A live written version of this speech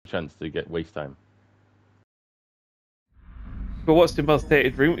chance to get waste time. But what's the most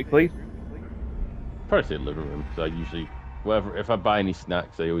hated room to clean? Probably say living room, because I usually, whatever, if I buy any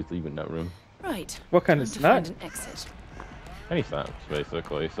snacks, I always leave it in that room. Right. What kind of snack? Find an exit. Any snacks,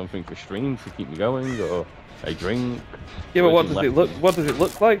 basically. Something for stream to keep me going, or a drink. Yeah, but what does it look? What does it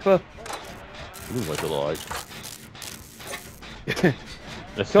look like, though? Ooh, what's it look like?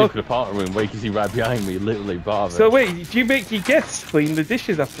 The stupid apartment room where you can see right behind me, literally bar. So wait, do you make your guests clean the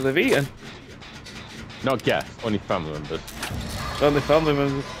dishes after they've eaten? Not guests, only family members. Only family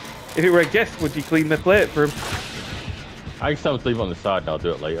members. If it were a guest, would you clean the plate for him? I can sometimes leave it on the side and I'll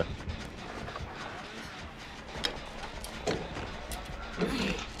do it later.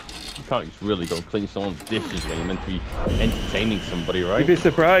 You can't just really go clean someone's dishes when you're meant to be entertaining somebody, right? You'd be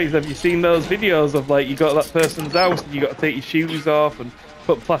surprised. Have you seen those videos of like you got that person's house and you got to take your shoes off and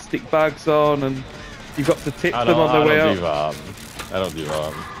put plastic bags on and you've got to tip them on the way out? I don't do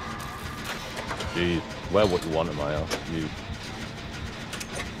that. Jeez, wear what you want in my house. You.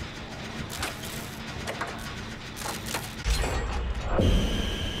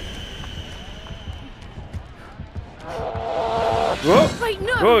 Whoa! Wait,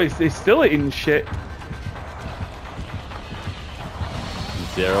 no! Whoa, he's still eating shit.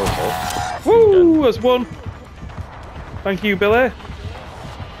 0 hits. Woo! That's one. Thank you, Billy.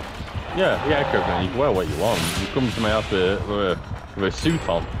 Yeah, Kirkman, you can wear what you want. You come to my house with a suit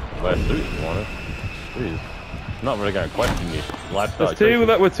on. Wear a suit if you want it. Jeez. I'm not really going to question you. Lifestyle That's two. choices.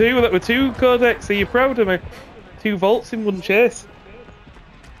 That were two, Codex. Are you proud of me? 2 volts in one chase.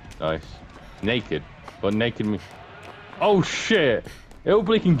 Nice. Naked. But naked me. Oh shit!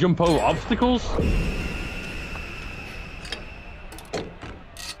 Hopefully he can jump over obstacles?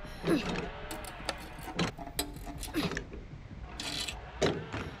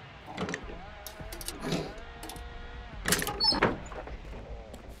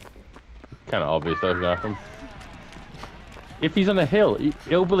 Kinda obvious that's gonna happen. If he's on a hill,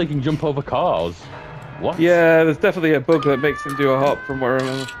 hopefully he can jump over cars. What? Yeah, there's definitely a bug that makes him do a hop from where I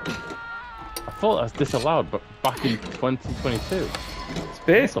remember. I thought that's disallowed, but back in 2022.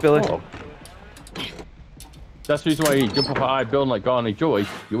 Space, Billy. Fuck? That's the reason why you jump off a high building like Garney Joy,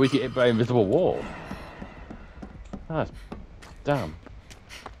 you always get hit by an invisible wall. That's... damn.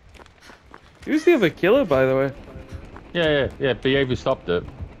 Who's the other killer, by the way? Yeah, Behavior stopped it.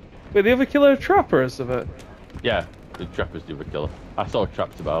 Wait, the other killer a trapper or something? Yeah, the trapper's the other killer. I saw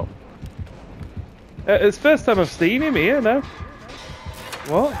traps about. It's the first time I've seen him here now.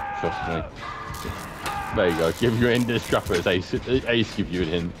 What? Trust me. There you go, give you in this trapper as Ace give you a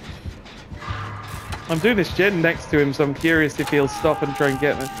hint. I'm doing this gen next to him, so I'm curious if he'll stop and try and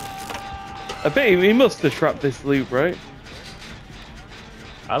get me. I bet he must have trapped this loop, right?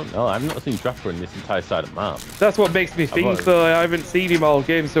 I don't know, I've not seen Trapper in this entire side of the map. That's what makes me think, though. I haven't seen him all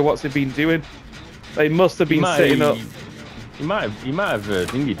game, so what's he been doing? They must have been setting up. He might have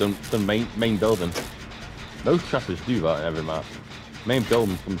thingy done main building. Most trappers do that in every map. Main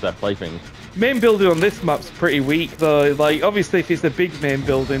building becomes their plaything. Main building on this map's pretty weak, though. Like, obviously, if it's a big main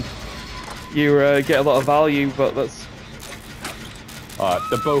building, you get a lot of value, but that's... Alright,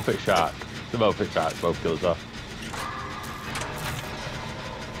 they're both at shark. Both killers are.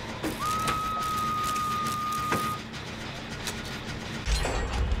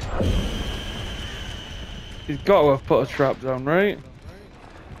 He's got to have put a trap down, right?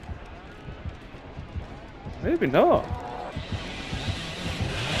 Maybe not.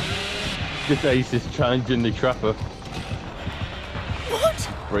 This Ace is challenging the Trapper. What?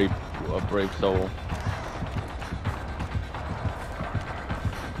 What a brave soul.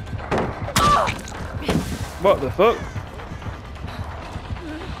 What the fuck?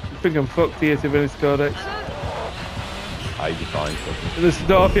 I think I'm fucked here, to be honest, Codex. I define something. This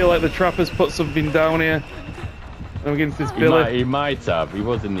do I feel like the trapper's put something down here. I'm against this Billy. He might have. He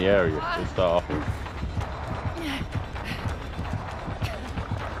was in the area to start off with.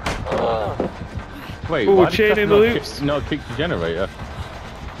 Wait, ooh, why did chain in the loops. No, kick the generator.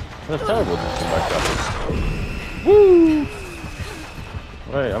 That's terrible. This is my trapper. Woo!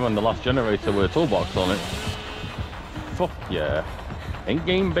 Wait, I'm on the last generator with a toolbox on it. Fuck yeah. End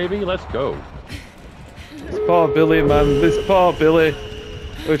game, baby. Let's go. This poor Billy, man. This poor Billy.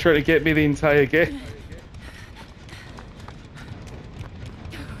 They were trying to get me the entire game.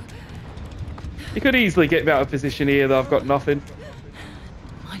 You could easily get me out of position here, though. I've got nothing.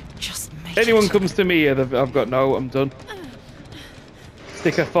 Anyone comes to me here, I've got no, I'm done.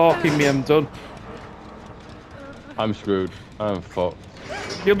 Stick a fork in me, I'm done. I'm screwed. I'm fucked.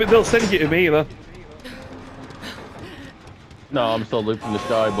 They'll send you to me, though. No, I'm still looping the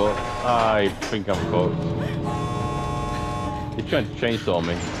sky, but I think I'm fucked. He's trying to chainsaw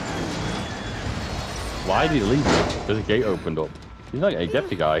me. Why did he leave me? There's a gate opened up. He's not a get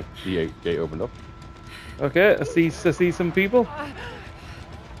the guy. The gate opened up. Okay, I see some people.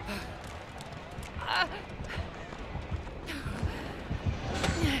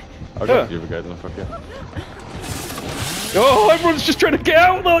 I'll go to the other guy then, fuck yeah. Oh, everyone's just trying to get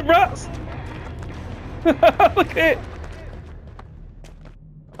out like rats. Look at it.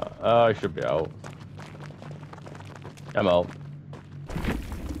 I should be out. I'm out.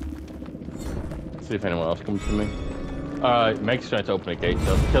 See if anyone else comes to me. Alright, Meg's trying to open a gate,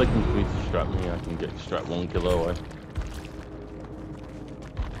 so if the killer comes to me to distract me, I can get distract one killer away.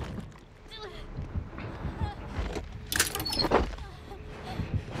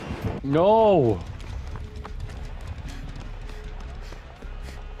 No!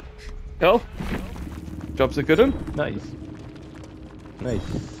 Oh, job's a good one. Nice.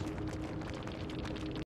 Nice.